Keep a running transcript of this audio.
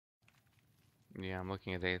Yeah, I'm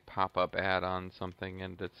looking at a pop-up ad on something,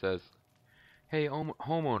 and it says, "Hey,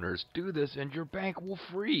 homeowners, do this, and your bank will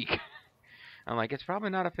freak." I'm like, it's probably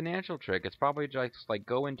not a financial trick. It's probably just like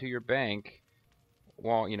go into your bank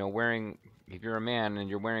while wearing. If you're a man and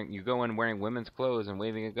you go in wearing women's clothes and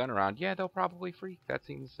waving a gun around, yeah, they'll probably freak. That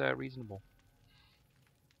seems reasonable.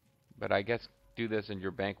 But I guess do this and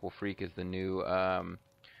your bank will freak is the new.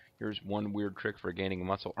 Here's one weird trick for gaining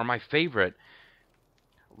muscle. Or my favorite.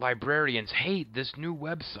 Librarians hate this new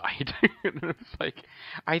website. It's like,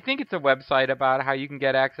 I think it's a website about how you can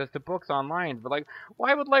get access to books online. But like,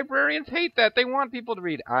 why would librarians hate that? They want people to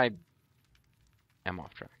read. I am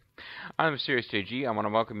off track. I'm Serious JG. I want to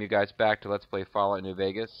welcome you guys back to Let's Play Fallout New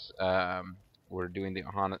Vegas. We're doing the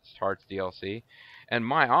Honest Hearts DLC. And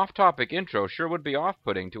my off-topic intro sure would be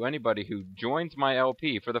off-putting to anybody who joins my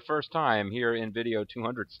LP for the first time here in video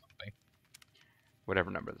 200-something.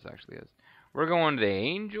 Whatever number this actually is. We're going to the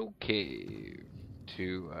Angel Cave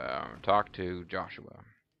to talk to Joshua.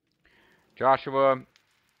 Joshua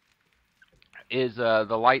is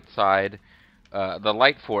the light side, the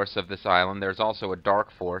light force of this island. There's also a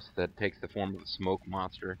dark force that takes the form of a smoke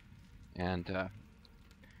monster. And,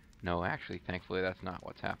 no, actually, thankfully, that's not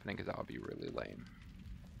what's happening, because that would be really lame.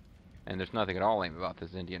 And there's nothing at all lame about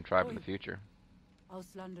this Indian tribe in the future.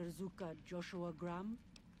 Auslander Zuka Joshua Graham?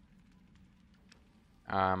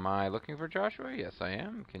 Am I looking for Joshua? Yes, I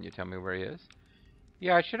am. Can you tell me where he is?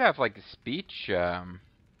 Yeah, I should have, like, speech, I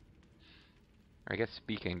guess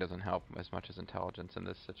speaking doesn't help as much as intelligence in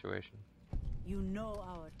this situation. You know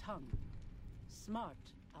our tongue. Smart,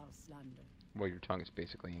 Auslander. Well, your tongue is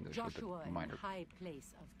basically English Joshua with a minor... in high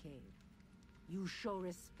place of cave. You show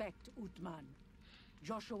respect, Utman.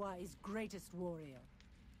 Joshua is greatest warrior.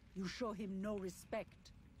 You show him no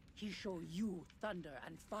respect. He show you thunder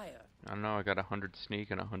and fire. I don't know, I got 100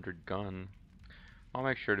 sneak and 100 gun. I'll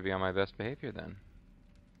make sure to be on my best behavior then.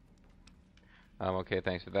 Okay,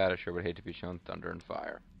 thanks for that. I sure would hate to be shown thunder and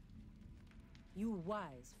fire. You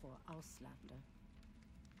wise for Auslander.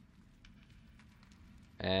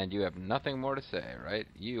 And you have nothing more to say, right?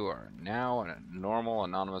 You are now a normal,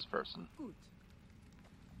 anonymous person.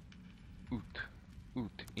 Good.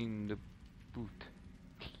 Oot in the boot.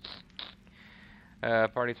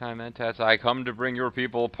 Party time mentats. I come to bring your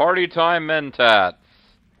people party time mentats.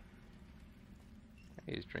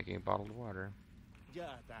 He's drinking bottled water.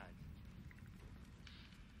 Yeah, that.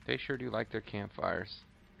 They sure do like their campfires.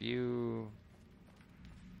 You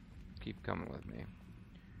keep coming with me.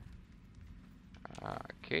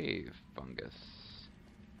 Cave fungus.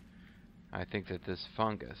 I think that this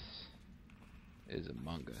fungus is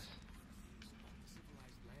among us.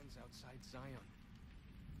 Civilized lands outside Zion.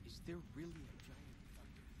 Is there really a giant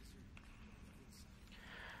thunder lizard inside?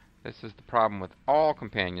 This is the problem with all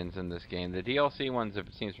companions in this game. The DLC ones, it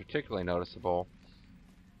seems particularly noticeable.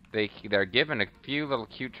 They're given a few little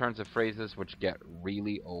cute turns of phrases which get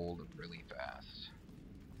really old really fast.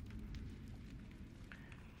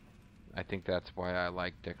 I think that's why I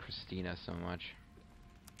liked Christina so much.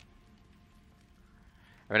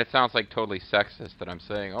 I mean, it sounds like totally sexist that I'm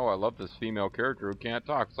saying, oh, I love this female character who can't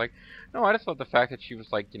talk. It's like, no, I just love the fact that she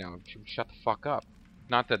was like, she would shut the fuck up.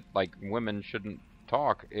 Not that, like, women shouldn't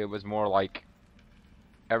talk. It was more like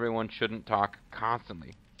everyone shouldn't talk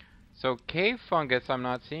constantly. So cave fungus I'm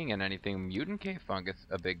not seeing in anything. Mutant cave fungus,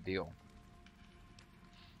 a big deal.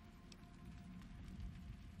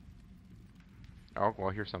 Oh, well,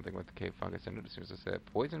 here's something with the cave fungus in it as soon as I say it.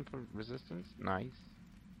 Poison resistance? Nice.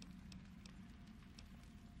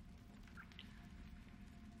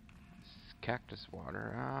 Cactus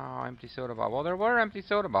water. Oh, empty soda bottle. Well, there were empty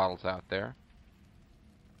soda bottles out there.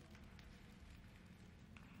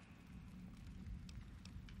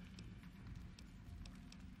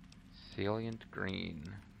 Salient green.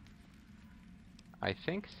 I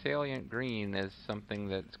think salient green is something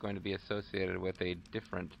that's going to be associated with a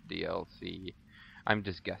different DLC. I'm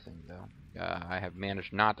just guessing, though. I have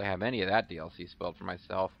managed not to have any of that DLC spelled for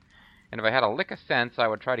myself. And if I had a lick of sense, I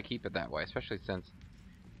would try to keep it that way, especially since...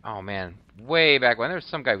 Oh, man. Way back when, there was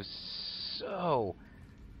some guy who was so...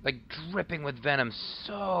 like, dripping with venom,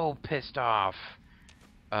 so pissed off.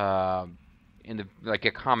 In the... like,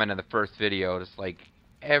 a comment in the first video, just like...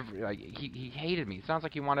 he hated me. It sounds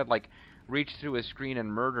like he wanted, like, reach through his screen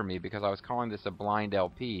and murder me because I was calling this a blind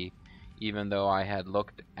LP, even though I had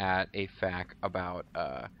looked at a fact about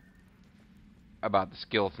the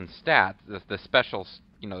skills and stats, the special,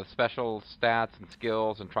 the special stats and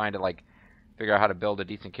skills, and trying to like figure out how to build a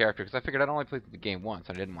decent character because I figured I'd only played the game once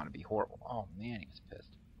and I didn't want to be horrible. Oh man, he was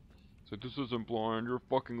pissed. So this isn't blind. You're a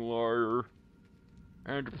fucking liar,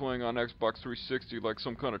 and you're playing on Xbox 360 like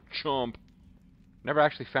some kind of chump. Never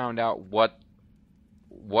actually found out what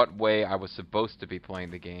what way I was supposed to be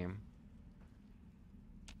playing the game.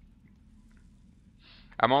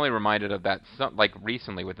 I'm only reminded of that like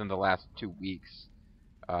recently, within the last 2 weeks.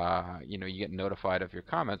 You know, you get notified of your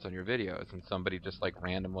comments on your videos, and somebody just like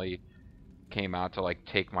randomly came out to like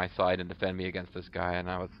take my side and defend me against this guy, and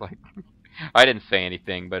I was like, I didn't say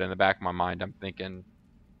anything, but in the back of my mind, I'm thinking,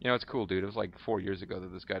 you know, it's cool, dude. It was like 4 years ago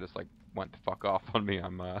that this guy just like went the fuck off on me.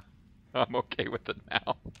 I'm okay with it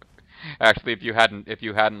now. Actually, if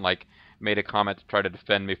you hadn't like made a comment to try to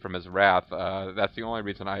defend me from his wrath, that's the only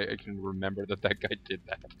reason I can remember that that guy did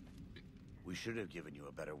that. We should have given you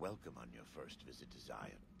a better welcome on your first visit to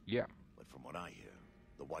Zion. Yeah. But from what I hear,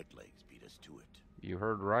 the Whitelegs beat us to it. You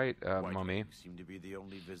heard right, Mummy. Whitelegs seem to be the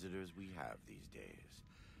only visitors we have these days.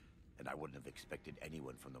 And I wouldn't have expected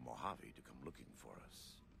anyone from the Mojave to come looking for us.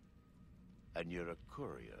 And you're a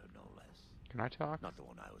courier, no less. Can I talk? Not the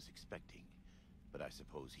one I was expecting, but I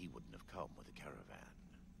suppose he wouldn't have come with a caravan.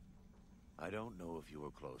 I don't know if you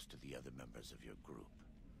were close to the other members of your group,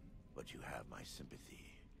 but you have my sympathy.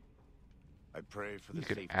 I pray for the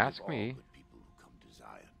safety of all good people who come to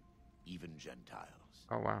Zion, even Gentiles.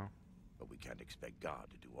 Oh, wow. But we can't expect God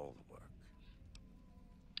to do all the work.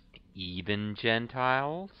 Even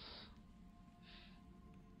Gentiles?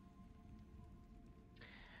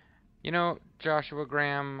 You know, Joshua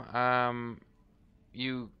Graham,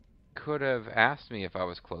 you could have asked me if I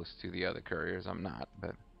was close to the other couriers. I'm not,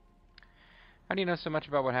 but... How do you know so much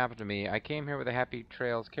about what happened to me? I came here with a Happy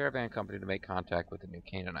Trails caravan company to make contact with the new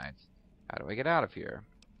Canaanites. How do I get out of here?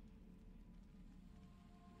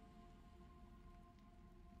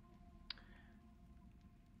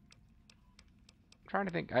 I'm trying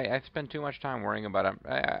to think. I spend too much time worrying about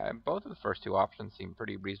it. Both of the first two options seem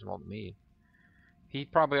pretty reasonable to me. He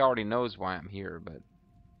probably already knows why I'm here, but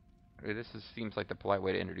seems like the polite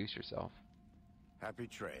way to introduce yourself. Happy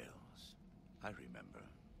Trails. I remember.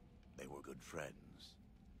 They were good friends.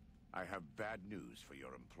 I have bad news for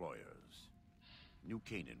your employers. New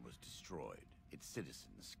Canaan was destroyed, its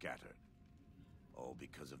citizens scattered. All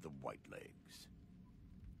because of the Whitelegs.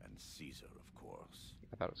 And Caesar, of course.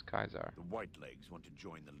 I thought it was Kaiser. The Whitelegs want to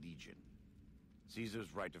join the Legion.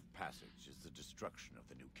 Caesar's rite of passage is the destruction of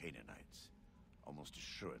the new Canaanites. Almost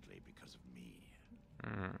assuredly because of me.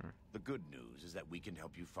 The good news is that we can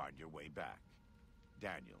help you find your way back.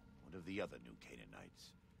 Daniel, one of the other new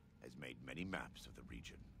Canaanites, has made many maps of the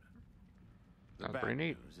region. The bad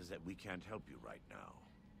news is that we can't help you right now.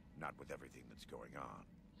 Not with everything that's going on.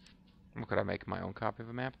 Well, could I make my own copy of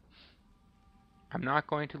a map? I'm not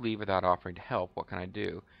going to leave without offering to help. What can I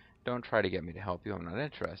do? Don't try to get me to help you. I'm not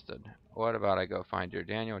interested. What about I go find your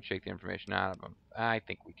Daniel and shake the information out of him? I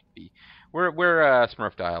think we could be... We're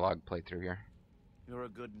Smurf dialogue playthrough here. You're a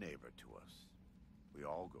good neighbor to us. We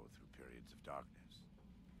all go through periods of darkness.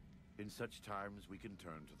 In such times, we can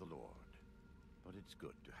turn to the Lord. But it's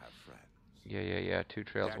good to have friends. Yeah. Two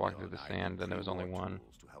trails walking through the sand, and there was only one.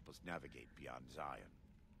 To help us navigate beyond Zion.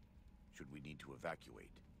 Should we need to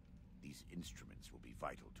evacuate, these instruments will be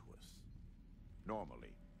vital to us.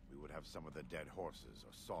 Normally, we would have some of the dead horses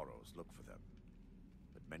or sorrows look for them.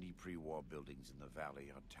 But many pre-war buildings in the valley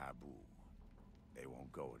are taboo. They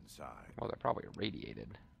won't go inside. Well, they're probably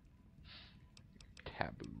irradiated.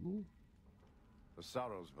 Taboo? The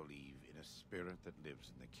sorrows believe in a spirit that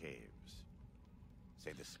lives in the caves.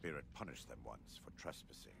 Say the spirit punished them once for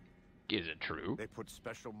trespassing. Is it true? They put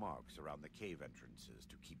special marks around the cave entrances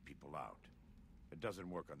to keep people out. It doesn't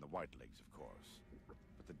work on the Whitelegs, of course. But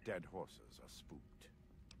the dead horses are spooked.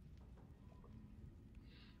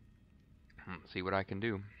 See what I can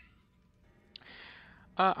do.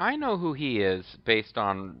 I know who he is based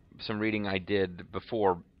on some reading I did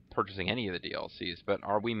before purchasing any of the DLCs, but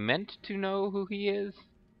are we meant to know who he is?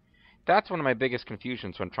 That's one of my biggest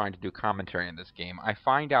confusions when trying to do commentary in this game. I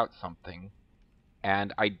find out something,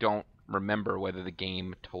 and I don't remember whether the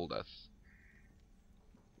game told us.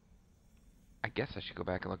 I guess I should go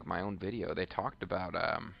back and look at my own video. They talked about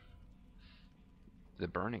the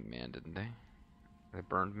Burning Man, didn't they? The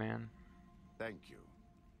Burned Man? Thank you.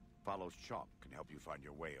 Follows Chop can help you find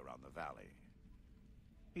your way around the valley.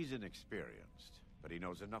 He's inexperienced, but he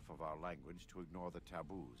knows enough of our language to ignore the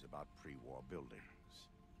taboos about pre-war buildings.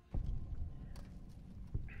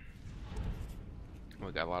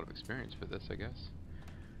 We got a lot of experience for this, I guess.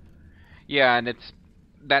 Yeah, and it's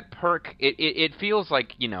that perk. It feels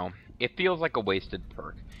like, you know, it feels like a wasted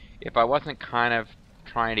perk. If I wasn't kind of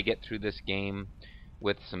trying to get through this game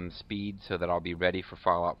with some speed so that I'll be ready for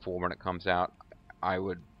Fallout 4 when it comes out, I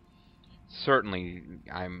would certainly.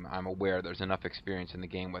 I'm aware there's enough experience in the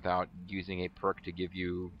game without using a perk to give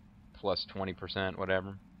you plus 20%,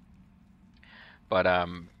 whatever. But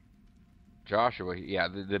Joshua, yeah,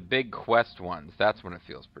 the big quest ones, that's when it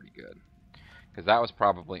feels pretty good. Because that was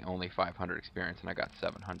probably only 500 experience, and I got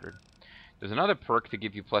 700. There's another perk to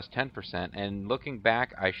give you plus 10%, and looking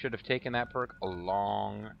back, I should have taken that perk a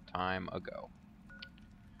long time ago.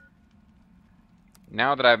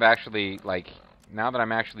 Now that I've actually, now that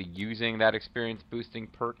I'm actually using that experience boosting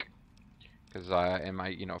perk, because in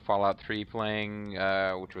my, Fallout 3 playing,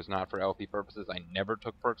 which was not for LP purposes, I never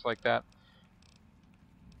took perks like that.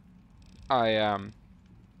 I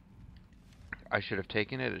should have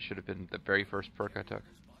taken it. It should have been the very first perk I took.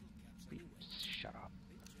 Shut up.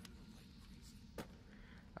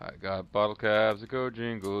 I got bottle caps that go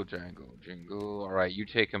jingle, jangle, jingle. Alright, you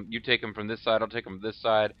take him from this side, I'll take him from this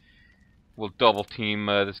side. We'll double team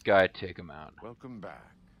this guy, take him out. Welcome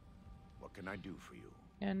back. What can I do for you?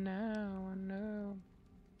 And now I know.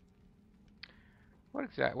 What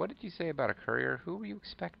did you say about a courier? Who were you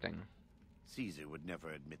expecting? Caesar would never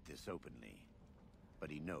admit this openly,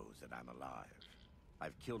 but he knows that I'm alive.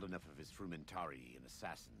 I've killed enough of his frumentari and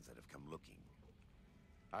assassins that have come looking.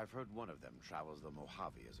 I've heard one of them travels the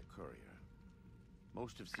Mojave as a courier.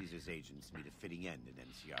 Most of Caesar's agents meet a fitting end in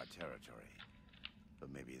NCR territory,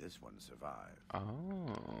 but maybe this one survived.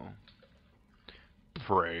 Oh.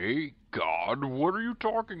 Pray God, what are you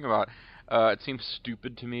talking about? It seems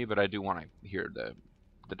stupid to me, but I do want to hear the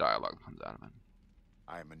dialogue that comes out of it.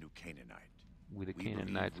 I am a new Canaanite. We the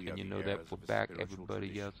Canaanites, and you know that we're back.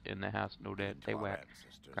 Everybody else in the house know that they whack.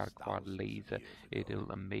 Got a quad laser, it'll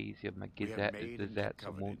amaze you. My get that is that,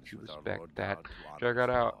 so won't you respect that? Check it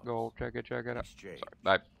out, go check it out. Sorry,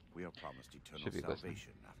 we are promised eternal should be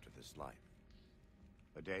salvation after this life.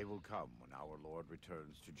 A day will come when our Lord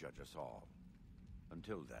returns to judge us all.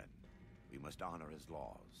 Until then, we must honor his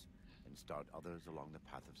laws and start others along the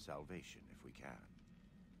path of salvation if we can.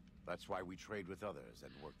 That's why we trade with others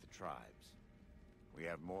and work the tribes. We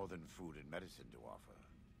have more than food and medicine to offer.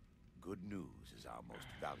 Good news is our most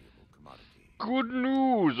valuable commodity. Good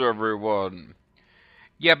news, everyone!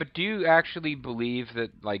 Yeah, but do you actually believe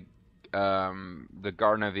that, the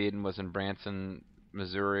Garden of Eden was in Branson,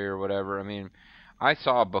 Missouri, or whatever? I mean, I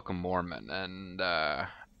saw a Book of Mormon, and, I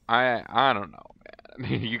don't know, man. I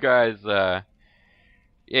mean, you guys,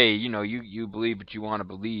 hey, you believe what you want to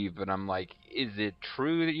believe, but I'm like, is it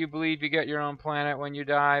true that you believe you get your own planet when you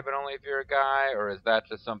die, but only if you're a guy, or is that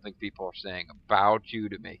just something people are saying about you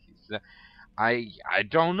to make you say? I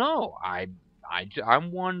don't know.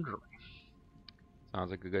 I'm wondering.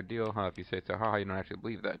 Sounds like a good deal, huh? If you say so, huh? You don't actually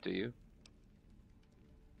believe that, do you?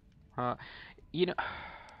 Huh?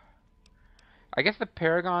 I guess the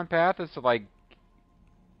Paragon path is to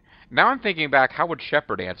Now I'm thinking back, how would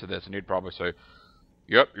Shepard answer this? And he'd probably say,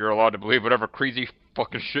 "Yep, you're allowed to believe whatever crazy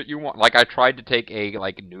fucking shit you want." Like, I tried to take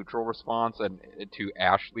a neutral response to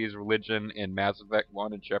Ashley's religion in Mass Effect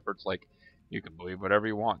 1, and Shepard's like, "You can believe whatever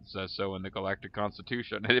you want, it says so in the Galactic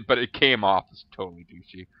Constitution." But it came off as totally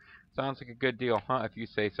douchey. Sounds like a good deal, huh? If you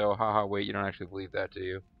say so. Haha, wait, you don't actually believe that, do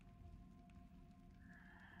you?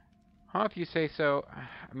 Huh, if you say so.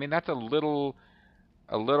 I mean, that's a little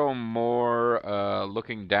more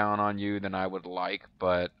looking down on you than I would like,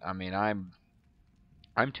 but I mean, I'm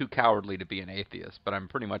too cowardly to be an atheist, but I'm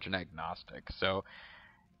pretty much an agnostic. So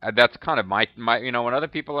that's kind of my when other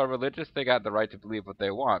people are religious, they got the right to believe what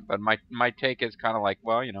they want. But my take is kind of like,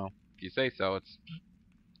 well, if you say so, it's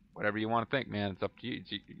whatever you want to think, man. It's up to you.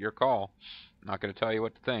 It's your call. I'm not going to tell you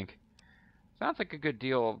what to think. Sounds like a good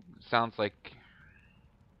deal. Sounds like...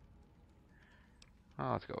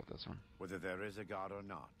 Oh, let's go with this one. Whether there is a God or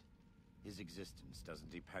not, his existence doesn't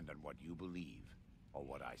depend on what you believe or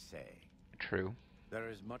what I say. True. There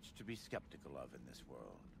is much to be skeptical of in this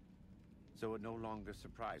world. So it no longer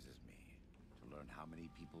surprises me to learn how many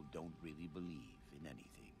people don't really believe in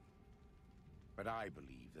anything. But I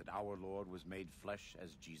believe that our Lord was made flesh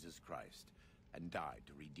as Jesus Christ and died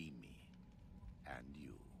to redeem me, and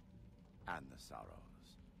you, and the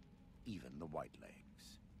Sorrows, even the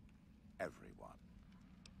Whitelegs, everyone.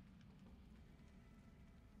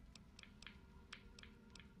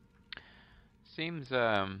 Seems,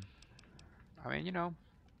 I mean,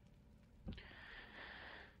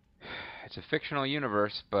 it's a fictional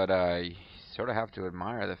universe, but you sort of have to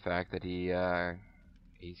admire the fact that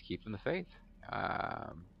he's keeping the faith.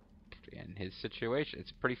 In his situation,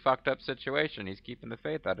 it's a pretty fucked up situation. He's keeping the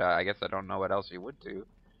faith. I guess I don't know what else he would do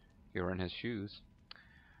if you were in his shoes.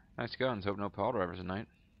 Nice guns. Hope no pile drivers tonight.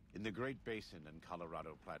 In the Great Basin and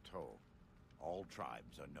Colorado Plateau, all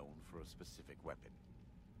tribes are known for a specific weapon.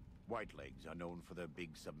 Whitelegs are known for their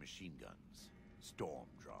big submachine guns, storm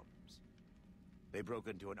drums. They broke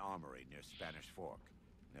into an armory near Spanish Fork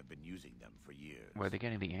and have been using them for years. Where are they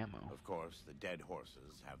getting the ammo? Of course, the dead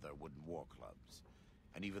horses have their wooden war clubs,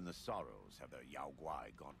 and even the Sorrows have their Yao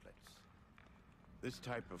Guai gauntlets. This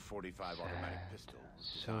type of 45 automatic pistol was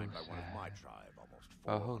designed by one of my tribe almost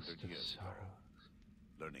 400 years ago.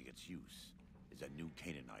 Learning its use is a new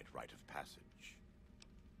Canaanite rite of passage.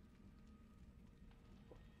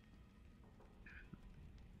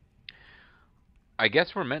 I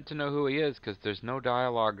guess we're meant to know who he is, because there's no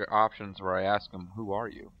dialogue options where I ask him, who are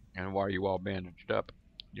you? And why are you all bandaged up?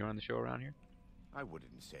 You run the show around here? I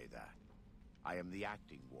wouldn't say that. I am the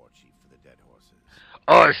acting war chief for the dead horses.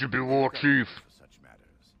 I should be war chief! For such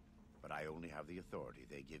matters, but I only have the authority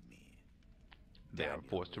they give me. They are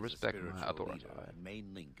forced to respect my authority. The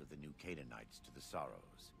main link of the new Canaanites to the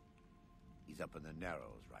Sorrows. He's up in the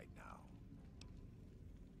Narrows right now.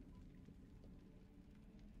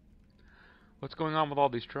 What's going on with all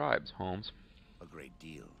these tribes, Holmes? A great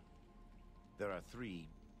deal. There are 3,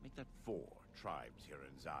 make that 4, tribes here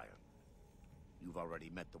in Zion. You've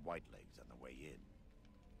already met the Whitelegs on the way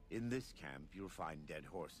in. In this camp, you'll find dead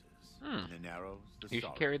horses. In the Narrows, the You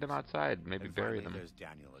Sorrows. should carry them outside, maybe And bury finally, them. there's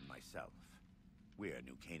Daniel and myself. We're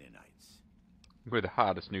new Canaanites. We're the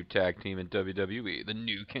hottest new tag team in WWE, the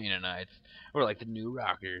New Canaanites. We're like the New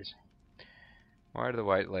Rockers. Why do the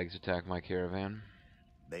Whitelegs attack my caravan?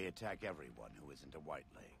 They attack everyone who isn't a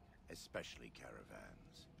Whiteleg, especially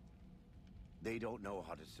caravans. They don't know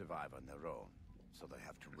how to survive on their own, so they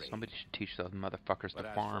have to raid. Somebody should teach those motherfuckers But to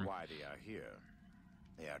as farm. for why they are here,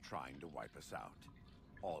 they are trying to wipe us out.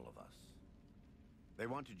 All of us. They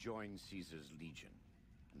want to join Caesar's legion,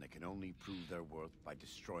 and they can only prove their worth by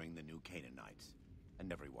destroying the new Canaanites and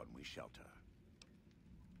everyone we shelter.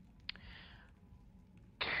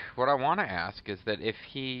 What I want to ask is that if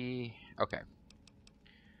he... Okay.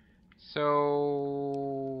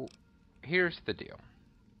 So... Here's the deal.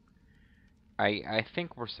 I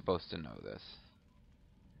think we're supposed to know this.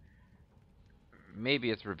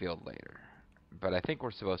 Maybe it's revealed later, but I think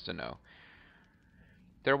we're supposed to know.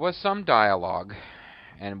 There was some dialogue,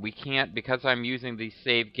 and we can't, because I'm using the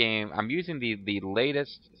save game, I'm using the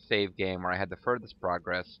latest save game where I had the furthest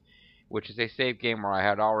progress, which is a save game where I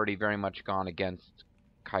had already very much gone against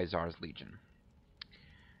Caesar's Legion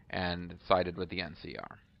and sided with the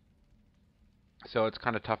NCR. So it's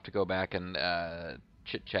kind of tough to go back and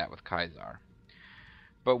chit-chat with Caesar.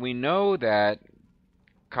 But we know that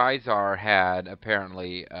Caesar had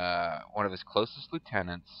apparently one of his closest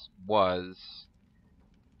lieutenants was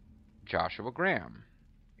Joshua Graham,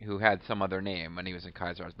 who had some other name when he was in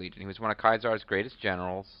Caesar's Legion. He was one of Caesar's greatest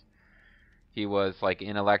generals. He was like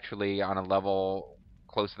intellectually on a level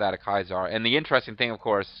close to that of Caesar. And the interesting thing, of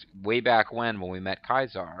course, way back when we met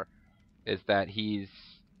Caesar, is that he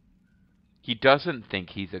doesn't think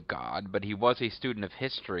he's a god, but he was a student of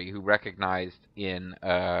history who recognized in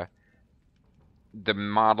the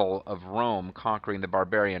model of Rome conquering the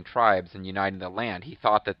barbarian tribes and uniting the land. He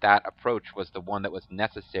thought that that approach was the one that was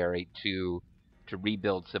necessary to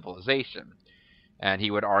rebuild civilization. And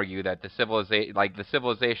he would argue that the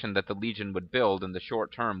civilization that the Legion would build in the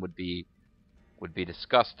short term would be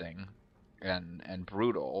disgusting and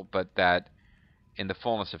brutal, but that in the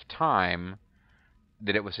fullness of time,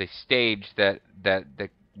 that it was a stage that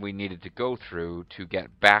we needed to go through to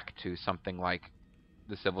get back to something like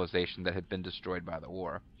the civilization that had been destroyed by the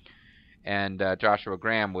war. And Joshua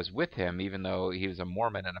Graham was with him, even though he was a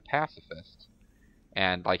Mormon and a pacifist.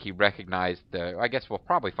 And like he recognized I guess we'll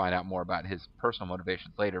probably find out more about his personal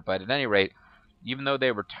motivations later. But at any rate, even though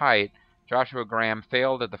they were tight, Joshua Graham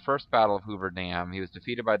failed at the first Battle of Hoover Dam. He was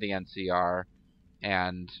defeated by the NCR,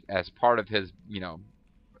 and as part of his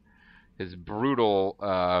his brutal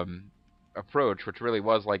approach, which really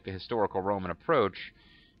was like the historical Roman approach,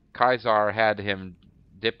 Caesar had him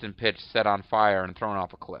dipped in pitch, set on fire, and thrown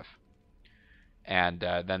off a cliff. And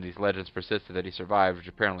then these legends persisted that he survived, which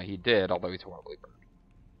apparently he did, although he's horribly burned.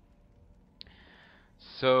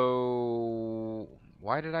 So,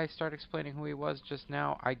 why did I start explaining who he was just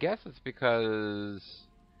now? I guess it's because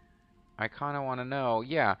I kind of want to know.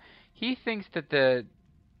 Yeah, he thinks that the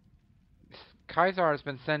Caesar has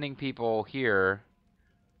been sending people here.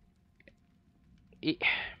 He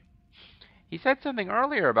said something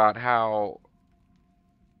earlier about how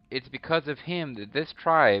it's because of him that this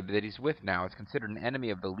tribe that he's with now is considered an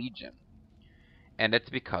enemy of the Legion. And it's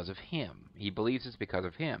because of him. He believes it's because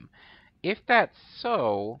of him. If that's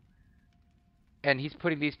so, and he's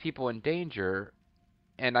putting these people in danger,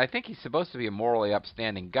 and I think he's supposed to be a morally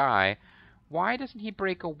upstanding guy, why doesn't he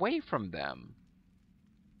break away from them?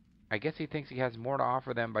 I guess he thinks he has more to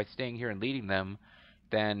offer them by staying here and leading them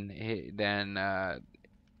than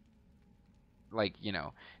like,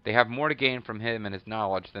 they have more to gain from him and his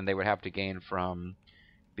knowledge than they would have to gain from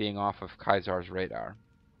being off of Kaisar's radar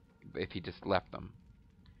if he just left them.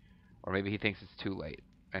 Or maybe he thinks it's too late,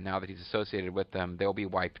 and now that he's associated with them, they'll be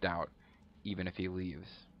wiped out, even if he leaves.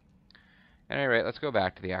 At any rate, let's go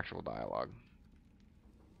back to the actual dialogue.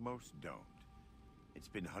 Most don't. It's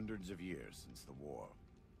been hundreds of years since the war.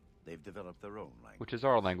 They've developed their own language. Which is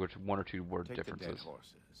our language, one or two word Take differences. The dead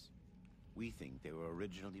horses. We think they were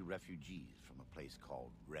originally refugees from a place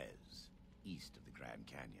called Rez, east of the Grand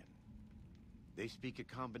Canyon. They speak a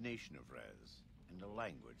combination of Rez and a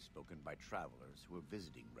language spoken by travelers who were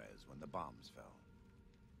visiting Rez when the bombs fell.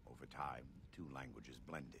 Over time, the two languages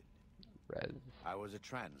blended. Rez. I was a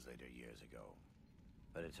translator years ago,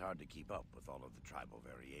 but it's hard to keep up with all of the tribal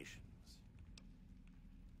variations.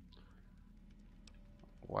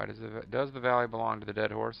 Why does the valley belong to the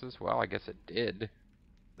dead horses? Well, I guess it did.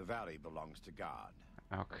 The valley belongs to God.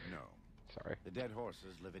 Okay. No. Sorry. The dead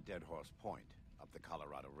horses live at Dead Horse Point, up the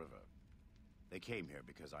Colorado River. They came here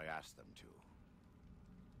because I asked them to.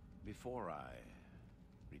 Before I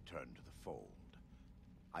returned to the fold,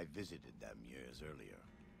 I visited them years earlier.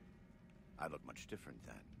 I looked much different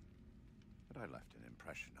then, but I left an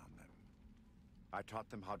impression on them. I taught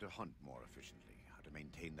them how to hunt more efficiently, how to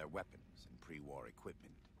maintain their weapons and pre-war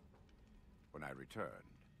equipment. When I returned,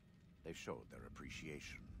 they showed their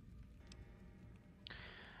appreciation.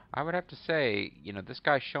 I would have to say, this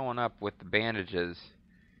guy showing up with the bandages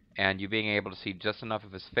and you being able to see just enough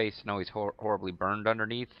of his face to know he's horribly burned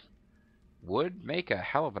underneath would make a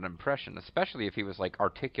hell of an impression, especially if he was, like,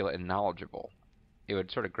 articulate and knowledgeable. It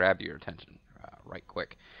would sort of grab your attention right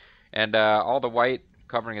quick. And all the white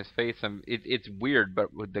covering his face, it's weird, but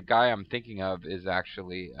the guy I'm thinking of is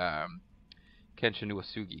actually Kenshin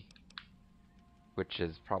Uesugi, which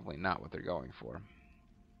is probably not what they're going for.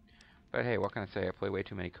 But hey, what can I say? I play way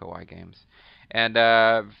too many Kowai games. And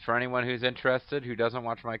for anyone who's interested, who doesn't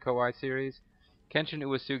watch my Kowai series, Kenshin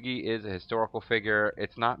Uesugi is a historical figure.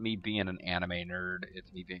 It's not me being an anime nerd.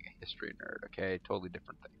 It's me being a history nerd, okay? Totally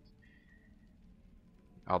different things.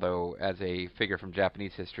 Although, as a figure from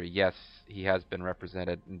Japanese history, yes, he has been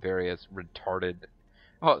represented in various retarded...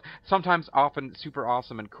 Well, sometimes often super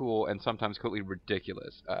awesome and cool, and sometimes completely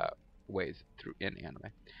ridiculous ways in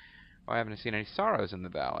anime. I haven't seen any sorrows in the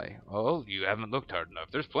valley. Oh, you haven't looked hard enough.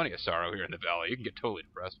 There's plenty of sorrow here in the valley. You can get totally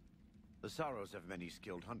depressed. The Sorrows have many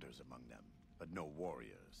skilled hunters among them, but no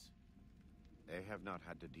warriors. They have not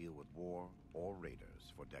had to deal with war or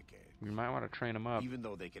raiders for decades. You might want to train them up. Even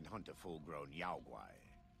though they can hunt a full-grown Yaoguai,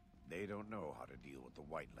 they don't know how to deal with the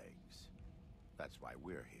white legs. That's why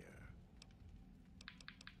we're here.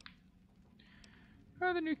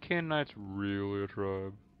 Are the new Canaanites really a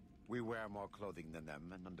tribe? We wear more clothing than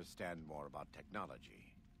them and understand more about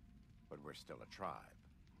technology. But we're still a tribe.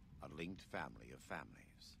 A linked family of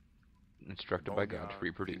families. Instructed by God to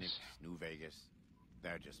reproduce. Phoenix, New Vegas,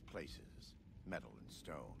 they're just places. Metal and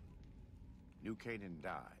stone. New Canaan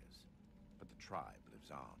dies, but the tribe lives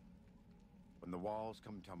on. When the walls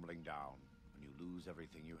come tumbling down, when you lose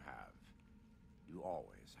everything you have, you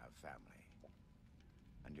always have family.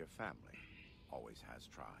 And your family always has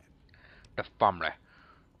tribe. The family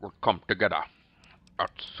will come together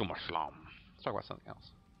at SummerSlam. Let's talk about something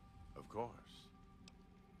else. Of course.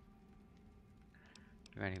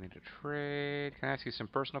 Do I have anything to trade? Can I ask you some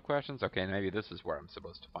personal questions? Okay, maybe this is where I'm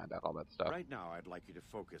supposed to find out all that stuff. Right now, I'd like you to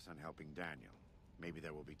focus on helping Daniel. Maybe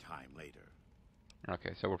there will be time later.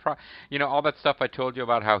 Okay, so we're all that stuff I told you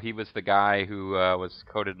about how he was the guy who was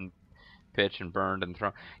coated in pitch and burned and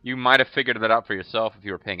thrown. You might have figured that out for yourself if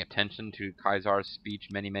you were paying attention to Kaisar's speech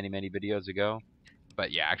many, many, many videos ago.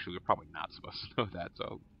 But yeah, actually, we're probably not supposed to know that,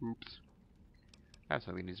 so oops. That's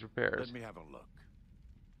something needs repairs. Let me have a look.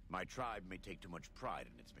 My tribe may take too much pride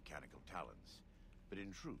in its mechanical talents, but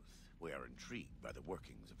in truth, we are intrigued by the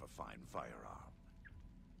workings of a fine firearm.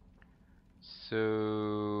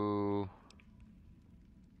 So...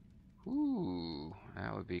 Ooh,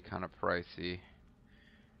 that would be kind of pricey.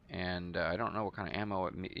 And I don't know what kind of ammo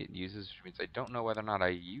it uses, which means I don't know whether or not I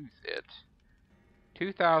use it.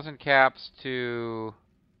 2,000 caps to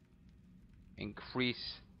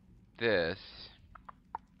increase this.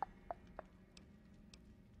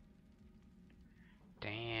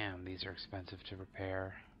 Damn, these are expensive to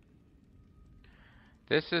repair.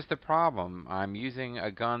 This is the problem. I'm using a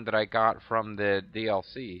gun that I got from the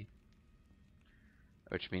DLC.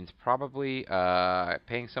 Which means probably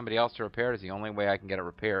paying somebody else to repair it is the only way I can get it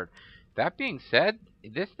repaired. That being said,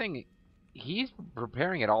 this thing, he's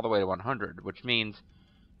repairing it all the way to 100, which means,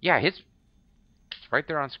 yeah, it's right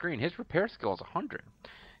there on screen. His repair skill is 100.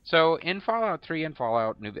 So in Fallout 3 and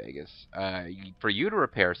Fallout New Vegas, for you to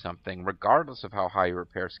repair something, regardless of how high your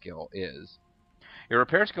repair skill is, your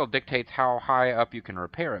repair skill dictates how high up you can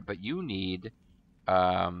repair it, but you need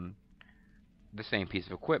um, the same piece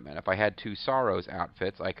of equipment. If I had two Sorrows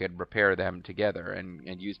outfits, I could repair them together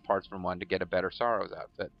and use parts from one to get a better Sorrows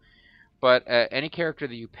outfit. But any character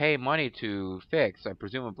that you pay money to fix,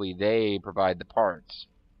 presumably they provide the parts.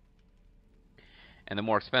 And the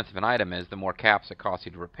more expensive an item is, the more caps it costs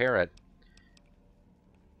you to repair it.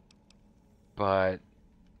 But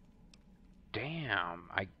damn,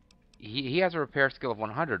 he has a repair skill of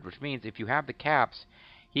 100, which means if you have the caps,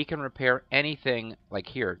 he can repair anything. Like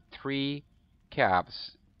here, 3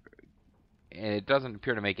 caps, and it doesn't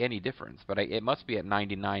appear to make any difference. But it must be at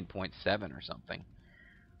 99.7 or something.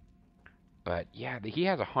 But yeah, he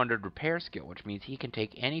has a 100 repair skill, which means he can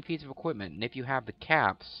take any piece of equipment, and if you have the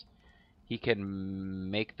caps, he can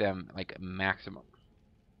make them like maximum.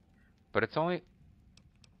 But it's only...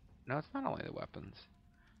 No, it's not only the weapons.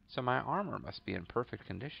 So my armor must be in perfect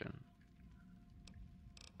condition.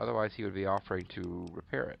 Otherwise he would be offering to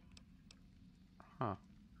repair it. Huh.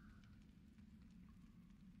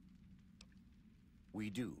 We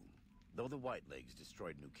do. Though the Whitelegs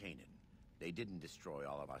destroyed New Canaan, they didn't destroy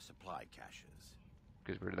all of our supply caches.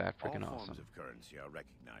 Because we're that freaking All awesome. forms of currency are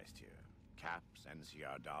recognized here. Caps,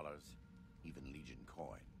 NCR dollars, even Legion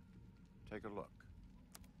coin. Take a look.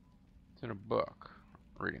 It's in a book.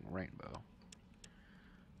 Reading Rainbow.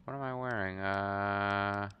 What am I wearing?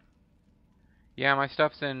 Yeah, my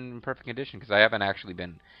stuff's in perfect condition because I haven't actually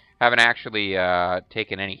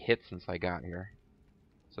taken any hits since I got here.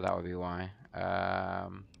 So that would be why.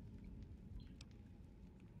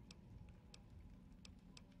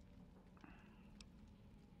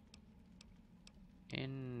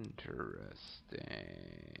 Interesting.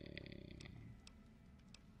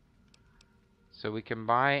 So we can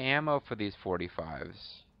buy ammo for these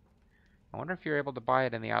 45s. I wonder if you're able to buy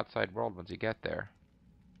it in the outside world once you get there.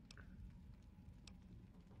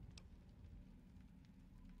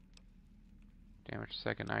 Damage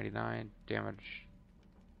second 99. Damage.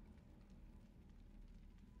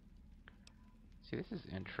 See, this is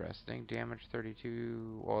interesting. Damage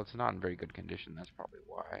 32. Well, it's not in very good condition. That's probably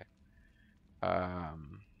why.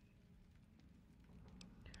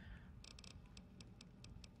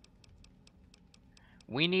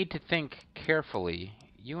 We need to think carefully.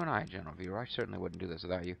 You and I, general viewer, I certainly wouldn't do this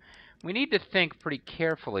without you. We need to think pretty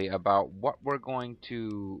carefully about what we're going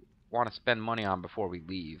to want to spend money on before we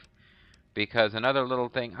leave. Because another little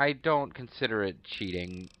thing, I don't consider it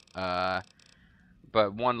cheating,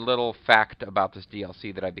 but one little fact about this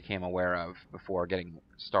DLC that I became aware of before getting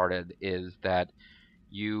started is that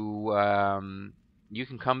you can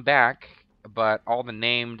come back, but all the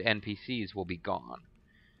named NPCs will be gone.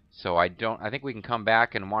 So I think we can come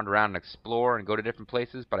back and wander around and explore and go to different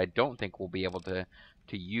places, but I don't think we'll be able to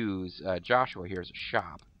use Joshua here as a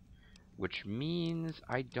shop. Which means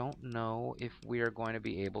I don't know if we are going to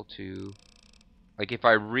be able to... Like, if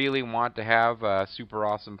I really want to have a super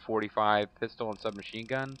awesome 45 pistol and submachine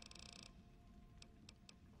gun,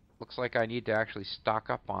 looks like I need to actually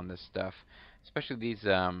stock up on this stuff. Especially these,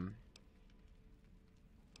 I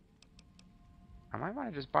might want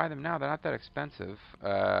to just buy them now. They're not that expensive.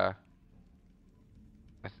 HP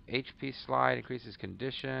slide increases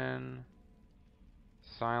condition.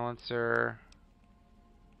 Silencer.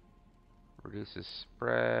 Reduces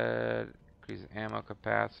spread. Increases ammo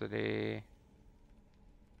capacity.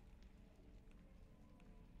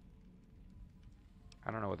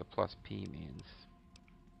 I don't know what the plus P means.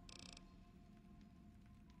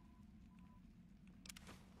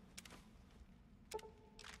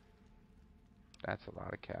 That's a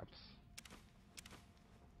lot of caps.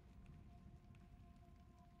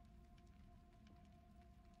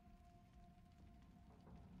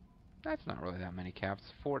 That's not really that many caps.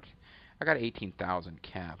 I got 18,000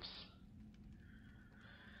 caps.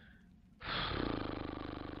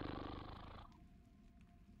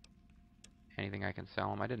 Anything I can sell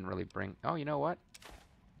them? I didn't really bring... Oh, you know what?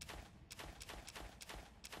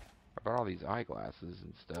 I bought all these eyeglasses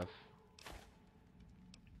and stuff.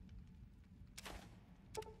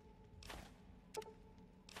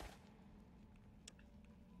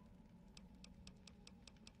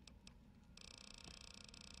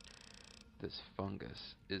 This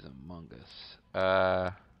fungus is among us.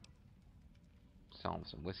 Sell him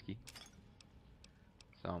some whiskey.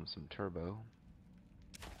 Sell him some turbo.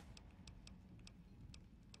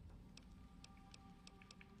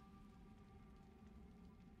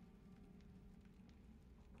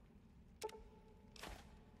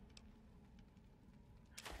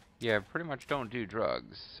 Yeah, pretty much don't do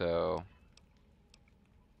drugs, so...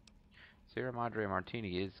 Sierra Madre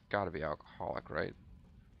Martini is got to be alcoholic, right?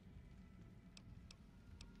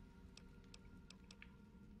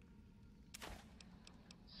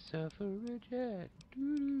 Suffragette.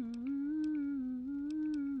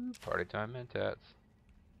 Party time Mentats.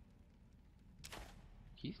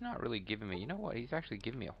 He's not really giving me... You know what? He's actually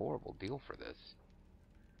giving me a horrible deal for this.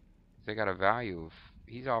 They got a value of...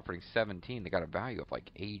 He's offering 17. They got a value of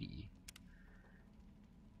like 80.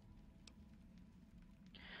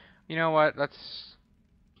 You know what? Let's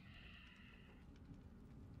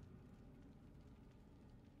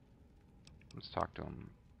talk to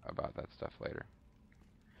him about that stuff later.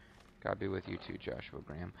 God be with you too, Joshua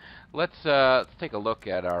Graham. Let's take a look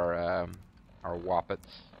at our Woppets.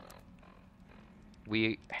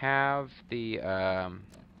 We have the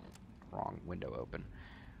wrong window open.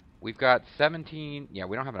 We've got 17. Yeah,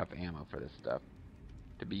 we don't have enough ammo for this stuff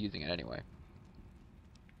to be using it anyway.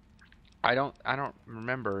 I don't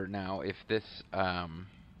remember now if this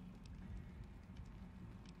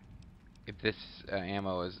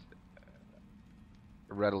ammo is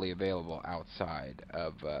readily available outside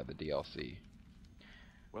of the DLC.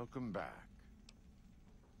 Welcome back.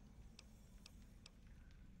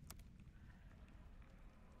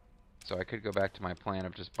 So I could go back to my plan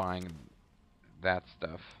of just buying that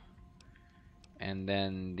stuff. And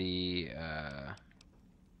then the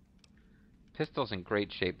pistol's in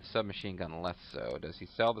great shape, the submachine gun less so. Does he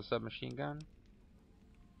sell the submachine gun?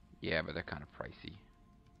 Yeah, but they're kind of pricey.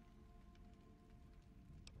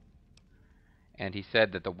 And he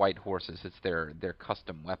said that the white horses, it's their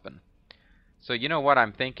custom weapon. So you know what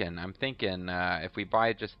I'm thinking? I'm thinking if we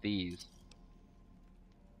buy just these,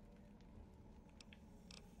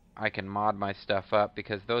 I can mod my stuff up,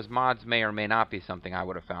 because those mods may or may not be something I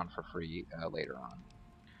would have found for free later on.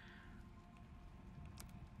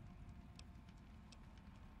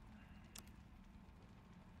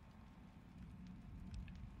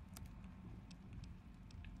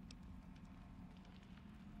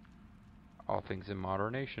 All things in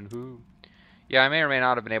moderation, who? Yeah, I may or may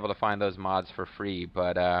not have been able to find those mods for free,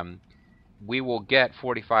 but we will get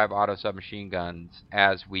 45 auto submachine guns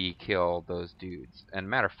as we kill those dudes. And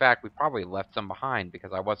matter of fact, we probably left some behind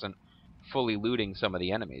because I wasn't fully looting some of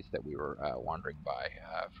the enemies that we were wandering by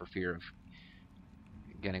for fear of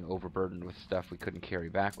getting overburdened with stuff we couldn't carry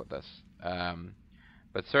back with us.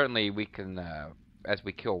 But certainly we can, as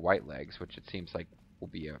we kill white legs, which it seems like will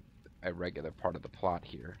be a regular part of the plot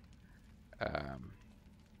here.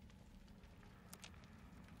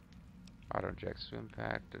 Auto jack swim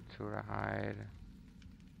pack, Datura hide,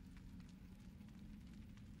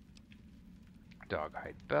 dog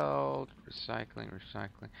hide belt, recycling.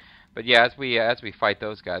 But yeah, as we fight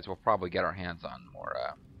those guys, we'll probably get our hands on more.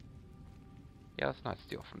 Yeah, let's not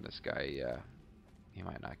steal from this guy. He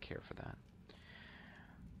might not care for that.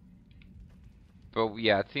 But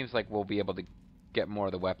yeah, it seems like we'll be able to get more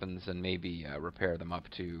of the weapons and maybe repair them up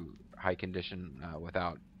to high condition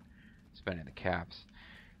without spending the caps.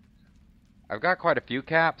 I've got quite a few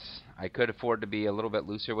caps. I could afford to be a little bit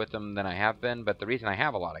looser with them than I have been, but the reason I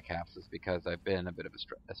have a lot of caps is because I've been a bit of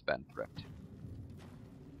a spendthrift.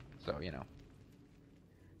 So, you know,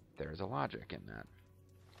 there's a logic in that.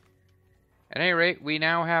 At any rate, we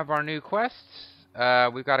now have our new quests.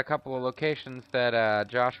 We've got a couple of locations that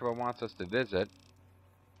Joshua wants us to visit.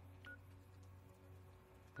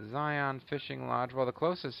 Zion Fishing Lodge. Well, the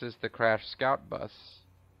closest is the Crash Scout Bus,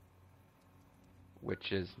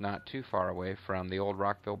 which is not too far away from the old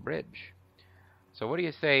Rockville Bridge. So what do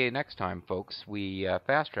you say next time, folks? We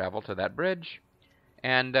fast travel to that bridge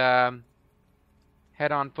and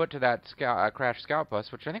head on foot to that Crash Scout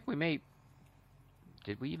Bus, which I think we may...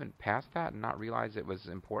 Did we even pass that and not realize it was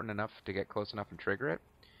important enough to get close enough and trigger it?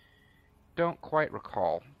 Don't quite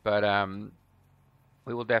recall, but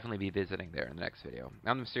we will definitely be visiting there in the next video.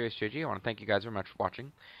 I'm the Mysterious JG. I want to thank you guys very much for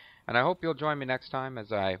watching, and I hope you'll join me next time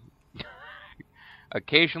as I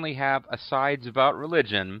occasionally have asides about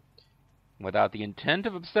religion without the intent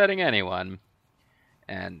of upsetting anyone.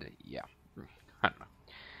 And yeah, I don't know.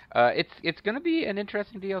 It's going to be an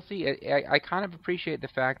interesting DLC. I kind of appreciate the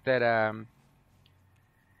fact that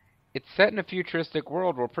it's set in a futuristic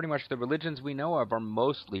world where pretty much the religions we know of are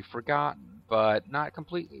mostly forgotten, but not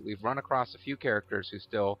completely. We've run across a few characters who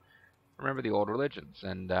still remember the old religions,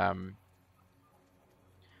 and it's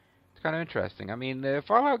kind of interesting. I mean, the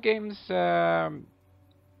Fallout games, I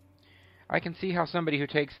can see how somebody who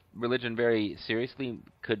takes religion very seriously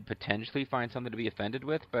could potentially find something to be offended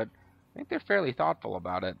with, but I think they're fairly thoughtful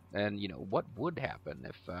about it. And, you know, what would happen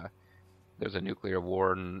if there's a nuclear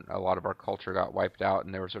war and a lot of our culture got wiped out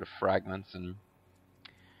and there were sort of fragments, and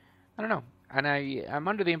I don't know. I'm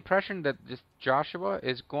under the impression that this Joshua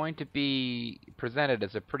is going to be presented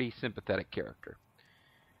as a pretty sympathetic character.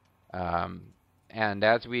 And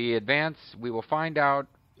as we advance, we will find out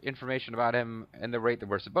information about him in the rate that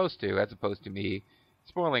we're supposed to, as opposed to me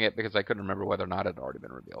spoiling it because I couldn't remember whether or not it had already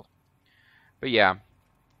been revealed. But yeah,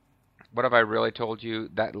 what have I really told you?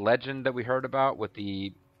 That legend that we heard about with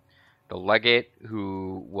the legate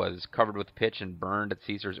who was covered with pitch and burned at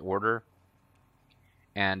Caesar's order,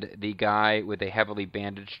 and the guy with a heavily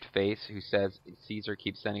bandaged face who says Caesar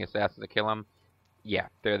keeps sending assassins to kill him, yeah,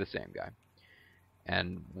 they're the same guy.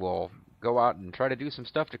 And we'll go out and try to do some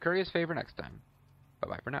stuff to curry his favor next time.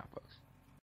 Bye-bye for now, folks.